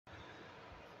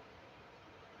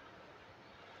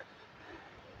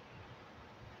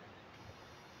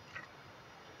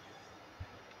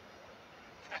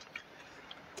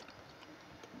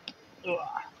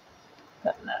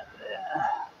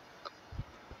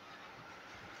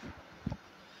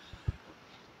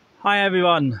Hi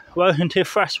everyone, welcome to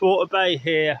Freshwater Bay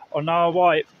here on our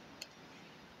Wight.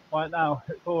 Right now,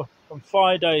 of course, on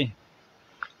Friday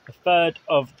the 3rd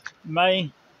of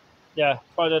May. Yeah,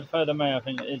 Friday the 3rd of May I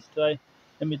think it is today.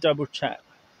 Let me double check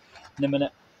in a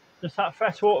minute. Just at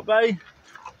Freshwater Bay.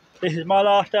 This is my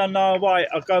last day on our Wight.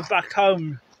 I'll go back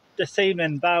home this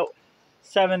evening about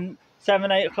 8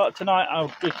 o'clock tonight.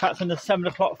 I'll be catching the 7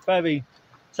 o'clock ferry,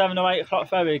 7 or 8 o'clock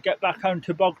ferry, get back home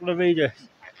to Bognor Regis.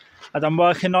 As I'm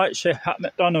working night shift at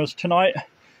McDonald's tonight.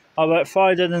 I work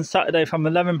Friday and Saturday from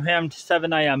 11 PM to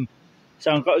 7 AM.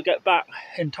 So I've got to get back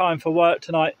in time for work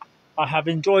tonight. I have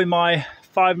enjoyed my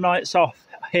 5 nights off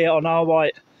here on our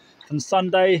Wight. On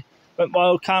Sunday, went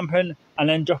wild camping and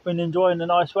then just been enjoying the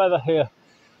nice weather here.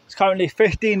 It's currently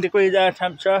 15 degrees air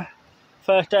temperature.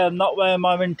 First day I'm not wearing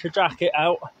my winter jacket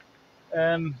out.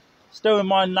 Still in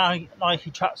my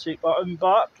Nike tracksuit bottom,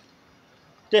 but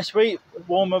this week,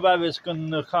 warmer weather is going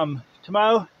to come.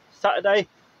 Tomorrow, Saturday,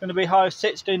 going to be high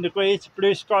 16 degrees,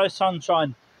 blue sky,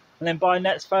 sunshine. And then by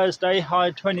next Thursday,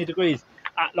 high 20 degrees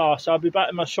at last. So I'll be back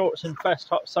in my shorts and fresh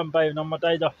top sunbathing on my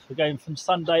days off again from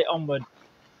Sunday onward.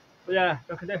 But yeah,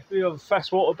 look at this view of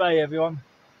Freshwater Bay, everyone.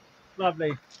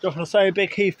 Lovely. Just want to say a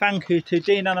big huge thank you to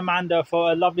Dean and Amanda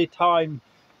for a lovely time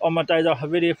on my days off. I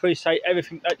really appreciate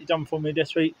everything that you've done for me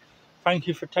this week. Thank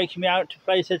you for taking me out to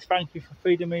places. Thank you for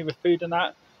feeding me with food and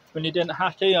that when you didn't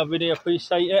have to. I really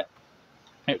appreciate it.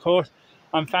 Of course,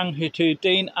 and thank you to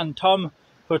Dean and Tom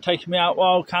for taking me out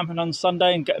wild camping on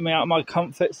Sunday and getting me out of my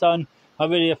comfort zone. I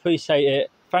really appreciate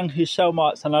it. Thank you so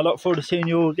much, and I look forward to seeing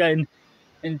you all again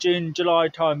in June, July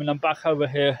time when I'm back over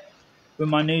here with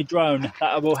my new drone that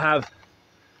I will have.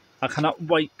 I cannot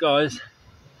wait, guys, to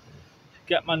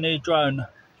get my new drone,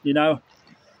 you know,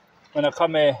 when I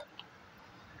come here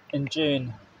in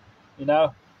June, you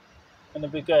know, and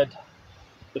it'll be good.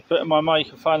 Just putting my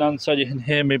microphone on so you can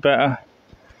hear me better.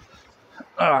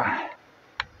 Yeah,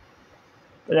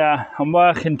 I'm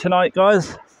working tonight,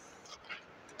 guys,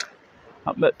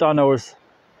 at McDonald's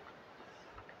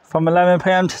from 11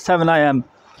 PM to 7 AM.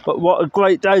 But what a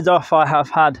great days off I have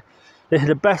had. This is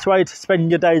the best way to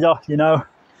spend your days off, you know.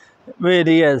 It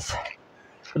really is.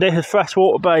 But this is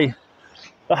Freshwater Bay.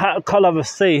 The colour of the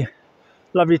sea.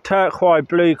 Lovely turquoise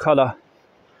blue colour.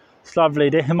 It's lovely.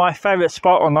 This is my favourite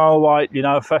spot on our Wight, you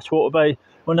know, Freshwater Bay.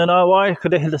 Want to know why?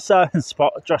 Because this is a surfing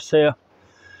spot just here.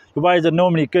 The waves are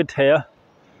normally good here.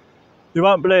 You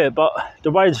won't believe it, but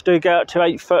the waves do get up to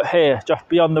 8 foot here, just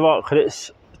beyond the rock, because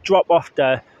it's drop off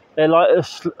there. They like a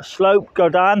slope go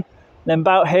down, then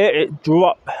about here it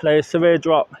drop. There's a severe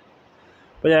drop.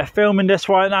 But yeah, filming this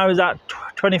right now is at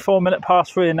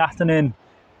 3:24 in the afternoon,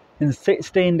 in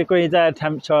 16 degrees air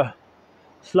temperature.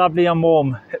 It's lovely and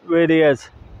warm. It really is.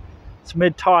 It's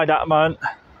mid-tide at the moment.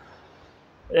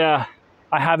 Yeah,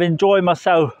 I have enjoyed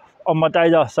myself on my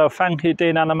days off, so thank you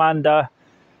Dean and Amanda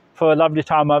for a lovely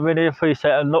time. I really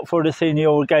appreciate it and look forward to seeing you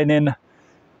all again in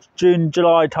June,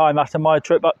 July time after my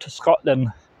trip up to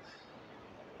Scotland.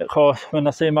 Of course, when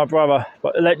I see my brother.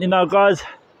 But to let you know, guys,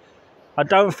 I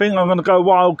don't think I'm going to go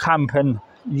wild camping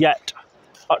yet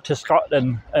up to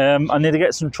Scotland. I need to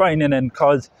get some training in,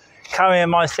 because carrying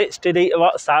my 60 litre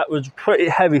rucksack was pretty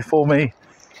heavy for me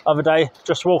the other day,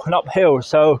 just walking uphill.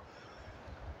 So,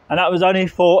 and that was only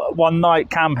for one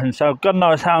night camping, so God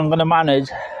knows how I'm going to manage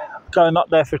going up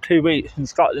there for 2 weeks in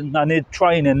Scotland. I need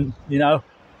training, you know.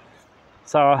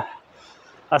 So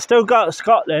I still go to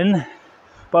Scotland,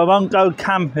 but I won't go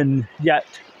camping yet.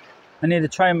 I need to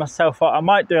train myself up. I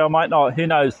might do, I might not, who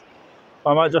knows.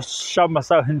 I might just shove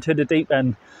myself into the deep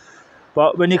end.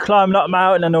 But when you climb up a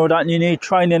mountain and all that, you need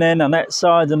training in and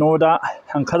exercise and all that.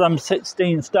 And because I'm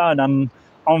 16 stone and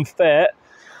I'm fit,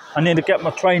 I need to get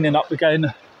my training up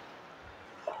again.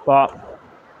 But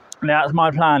yeah, that's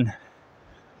my plan.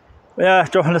 Yeah,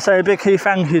 just want to say a big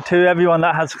thank you to everyone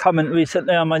that has commented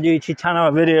recently on my YouTube channel. I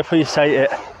really appreciate it.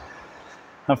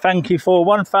 And thank you for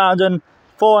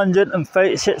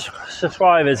 1,436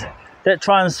 subscribers. Let's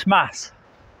try and smash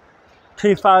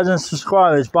 2,000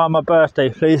 subscribers by my birthday,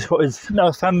 please. What is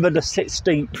November the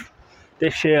 16th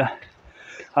this year.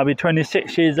 I'll be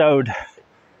 26 years old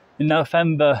in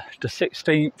November the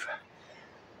 16th,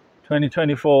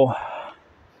 2024.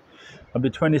 I'll be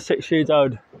 26 years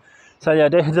old. So yeah,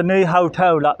 this is a new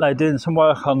hotel that they're doing some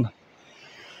work on.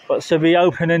 But it's to be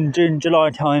open in June,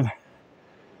 July time.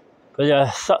 But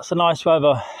yeah, such a nice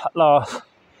weather at last.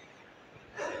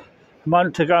 A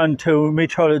month to go until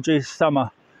meteorology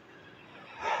summer.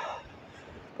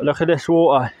 But look at this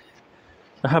water.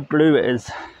 Look how blue it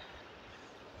is.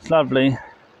 It's lovely.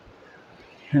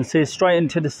 can see straight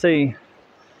into the sea.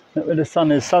 Look where the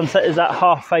sun is. Sunset is at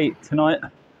 8:30 tonight.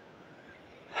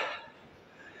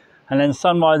 And then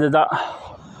sunrise is at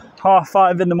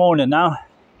 5:30 in the morning now.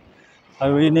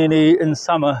 So we're nearly in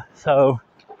summer. So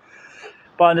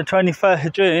by the 21st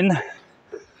of June,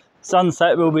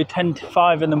 sunset will be 10 to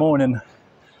 5 in the morning.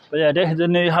 But yeah, this is a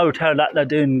new hotel that they're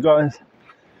doing, guys.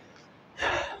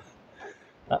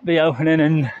 That'll be opening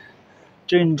in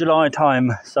June, July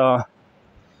time. So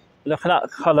look at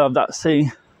that colour of that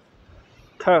sea.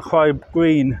 Turquoise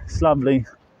green, it's lovely.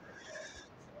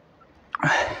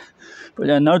 But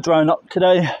yeah, no drone up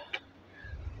today.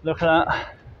 Look at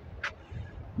that.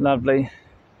 Lovely.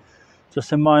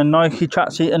 Just in my Nike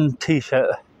tracksuit and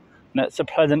t-shirt. And it's a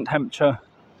pleasant temperature.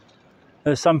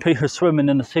 There's some people swimming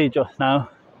in the sea just now.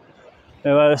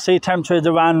 The sea temperature is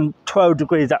around 12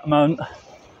 degrees at the moment.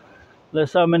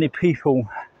 There's so many people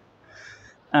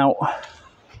out.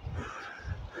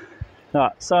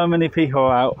 Right, so many people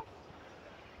out.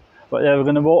 But yeah, we're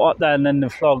going to walk up there and then the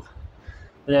vlog.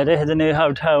 But yeah, this is a new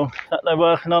hotel that they're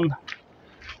working on.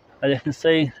 As you can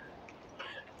see,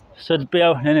 should be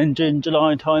opening in June,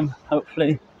 July time,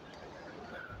 hopefully.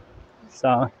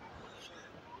 So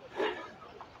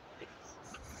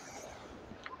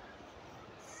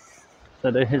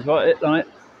this is what it's like.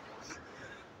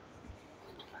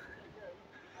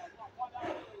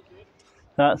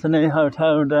 That's a new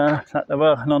hotel there that they're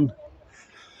working on.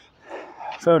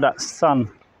 Feel that sun.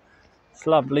 It's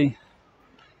lovely.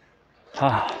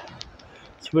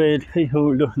 It's weird,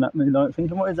 people looking at me like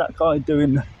thinking, what is that guy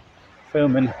doing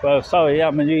filming? Well, sorry,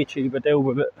 I'm a YouTuber, deal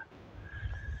with it.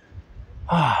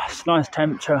 It's nice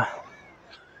temperature.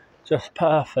 Just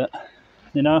perfect,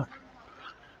 you know?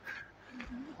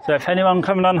 So if anyone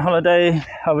coming on holiday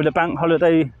over the bank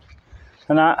holiday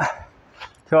and that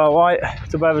to our Wight,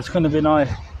 the weather's going to be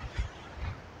nice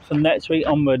from next week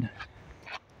onward.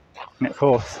 And of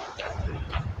course,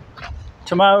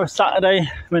 tomorrow, Saturday,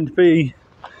 meant to be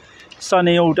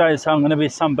sunny all day, so I'm going to be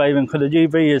sunbathing because the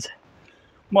UV is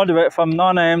moderate from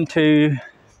 9 AM to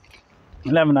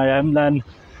 11 AM, then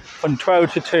from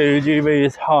 12 to 2 UV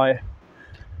is high.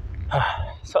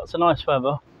 Such a nice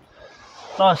weather,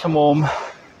 nice and warm.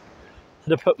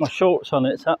 Should have put my shorts on,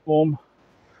 it's that warm.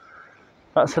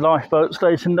 That's the lifeboat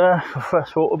station there for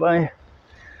Freshwater Bay.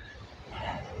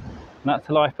 And that's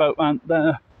the lifeboat ramp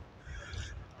there.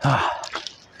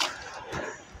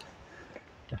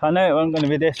 If I knew it wasn't going to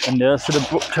be this windy, I should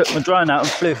have took my drone out and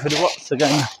flew for the rocks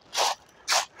again.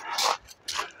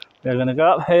 We're going to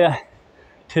go up here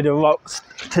to the rocks,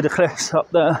 to the cliffs up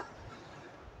there.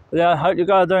 But yeah, I hope you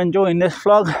guys are enjoying this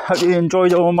vlog. Hope you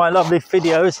enjoyed all my lovely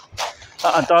videos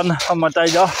that I've done on my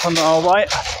days off on our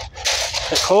Wight,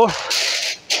 of course.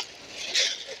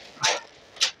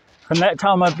 The next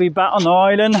time I'll be back on the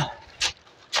island,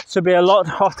 it should be a lot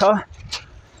hotter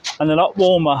and a lot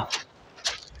warmer.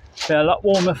 Be a lot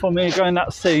warmer for me going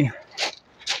that sea.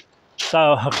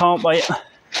 So I can't wait.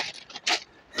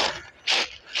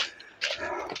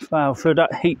 Wow, feel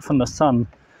that heat from the sun.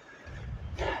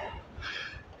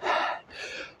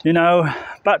 You know,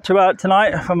 back to work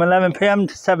tonight from 11 PM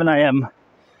to 7 AM.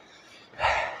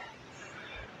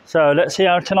 So let's see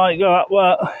how tonight go at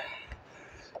work.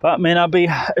 But I mean, I'll be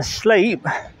asleep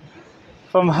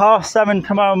from 7:30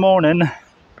 tomorrow morning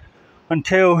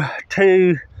until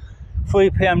 3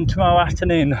 PM tomorrow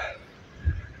afternoon.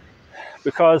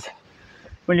 Because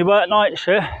when you work night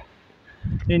shift,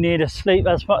 you need to sleep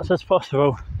as much as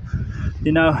possible.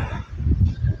 You know,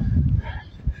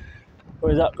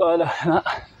 what is that guy looking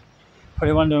at?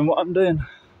 Probably wondering what I'm doing.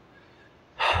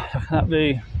 Look at that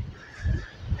view.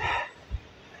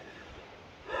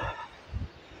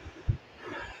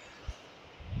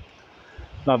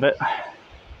 Love it.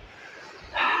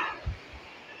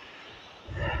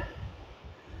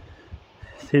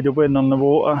 See the wind on the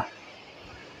water.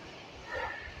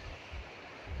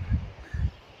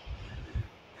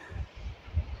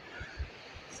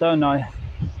 So nice.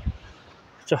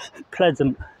 Just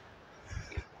pleasant.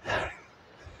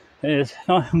 It is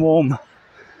nice and warm.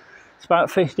 It's about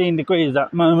 15 degrees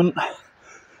at the moment.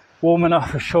 Warm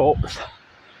enough for shorts.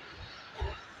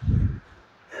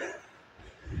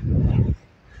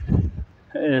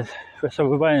 It is. So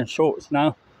we're wearing shorts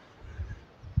now.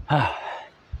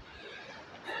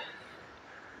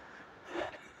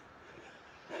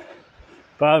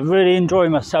 But I really enjoy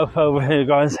myself over here,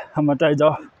 guys, on my days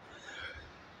off.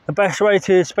 The best way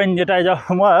to spend your days off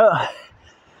from work,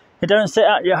 you don't sit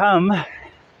at your home,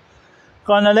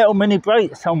 go on a little mini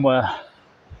break somewhere.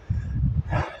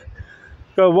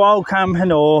 Go wild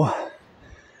camping or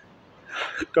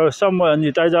go somewhere on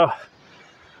your days off.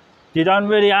 You don't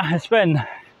really have to spend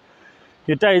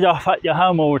your days off at your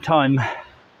home all the time,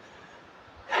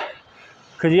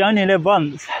 because you only live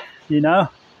once, you know.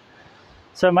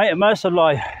 So make the most of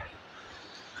life,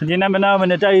 because you never know when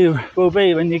the day will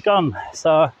be when you're gone.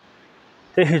 So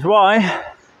this is why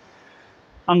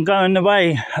I'm going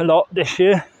away a lot this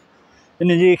year in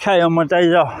the UK on my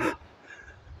days off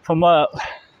from work.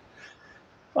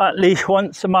 At least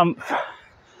once a month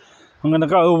I'm going to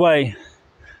go away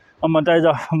on my days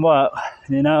off from work,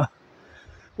 you know,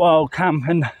 wild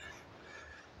camping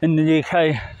in the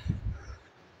UK,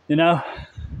 you know.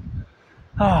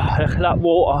 Oh, look at that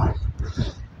water,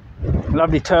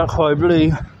 lovely turquoise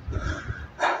blue.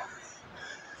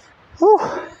 Whew.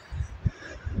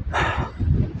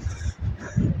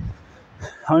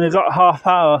 Only got a half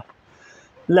hour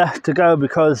left to go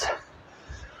because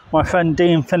my friend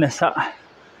Dean finished work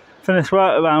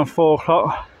around 4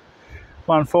 o'clock,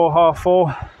 around 4, half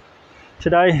 4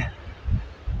 today.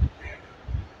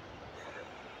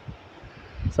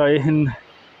 So you can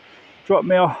drop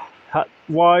me off at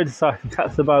Wight so I can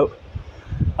catch the boat.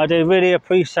 I do really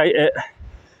appreciate it,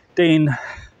 Dean,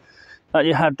 that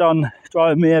you had done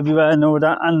driving me everywhere and all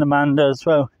that, and Amanda as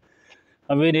well.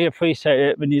 I really appreciate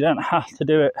it when you don't have to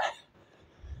do it,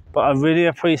 but I really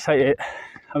appreciate it,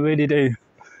 I really do.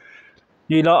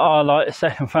 You lot are like a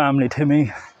second family to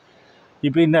me.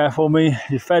 You've been there for me,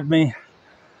 you fed me,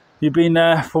 you've been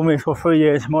there for me for 3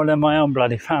 years, more than my own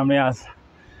bloody family has.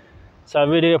 So I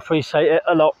really appreciate it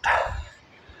a lot.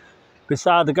 Be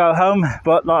sad to go home,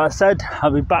 but like I said,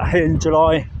 I'll be back here in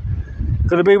July. It's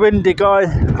gonna be windy, guys.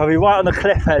 I'll be right on the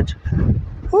cliff edge.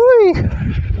 Whee!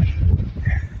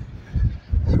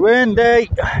 It's windy.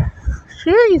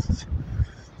 Jeez.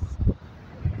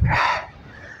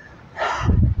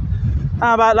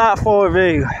 How about that for a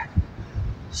view?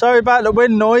 Sorry about the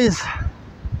wind noise.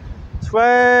 It's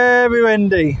very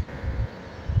windy.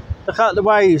 Look at the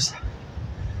waves.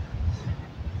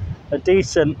 They're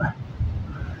decent.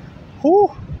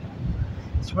 Whew.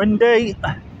 It's windy.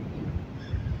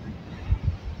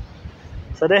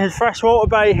 So this is Freshwater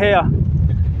Bay here.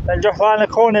 Then just round the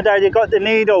corner there you've got the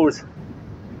Needles.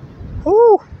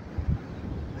 Whew.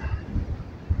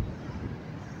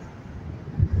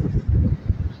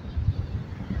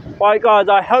 Right guys,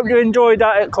 I hope you enjoyed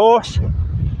that course.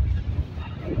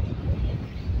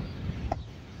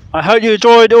 I hope you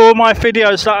enjoyed all my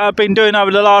videos that I've been doing over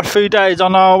the last few days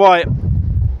on our Wight.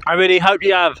 I really hope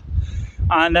you have.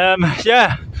 And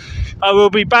yeah, I will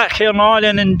be back here on the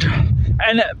island in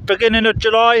beginning of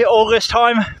July, August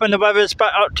time, when the weather's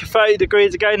back up to 30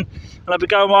 degrees again, and I'll be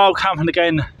going wild camping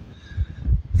again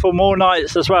for more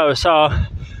nights as well. So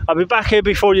I'll be back here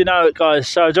before you know it, guys.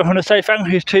 So I just want to say thank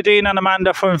you to Dean and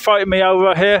Amanda for inviting me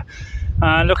over here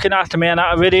and looking after me, and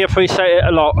I really appreciate it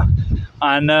a lot.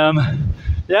 And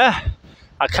yeah,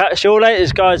 I'll catch you all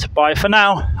later, guys. Bye for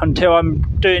now, until I'm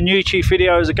doing YouTube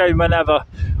videos again whenever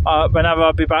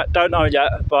I'll be back. Don't know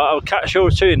yet, but I'll catch you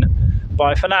all soon.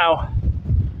 Bye for now.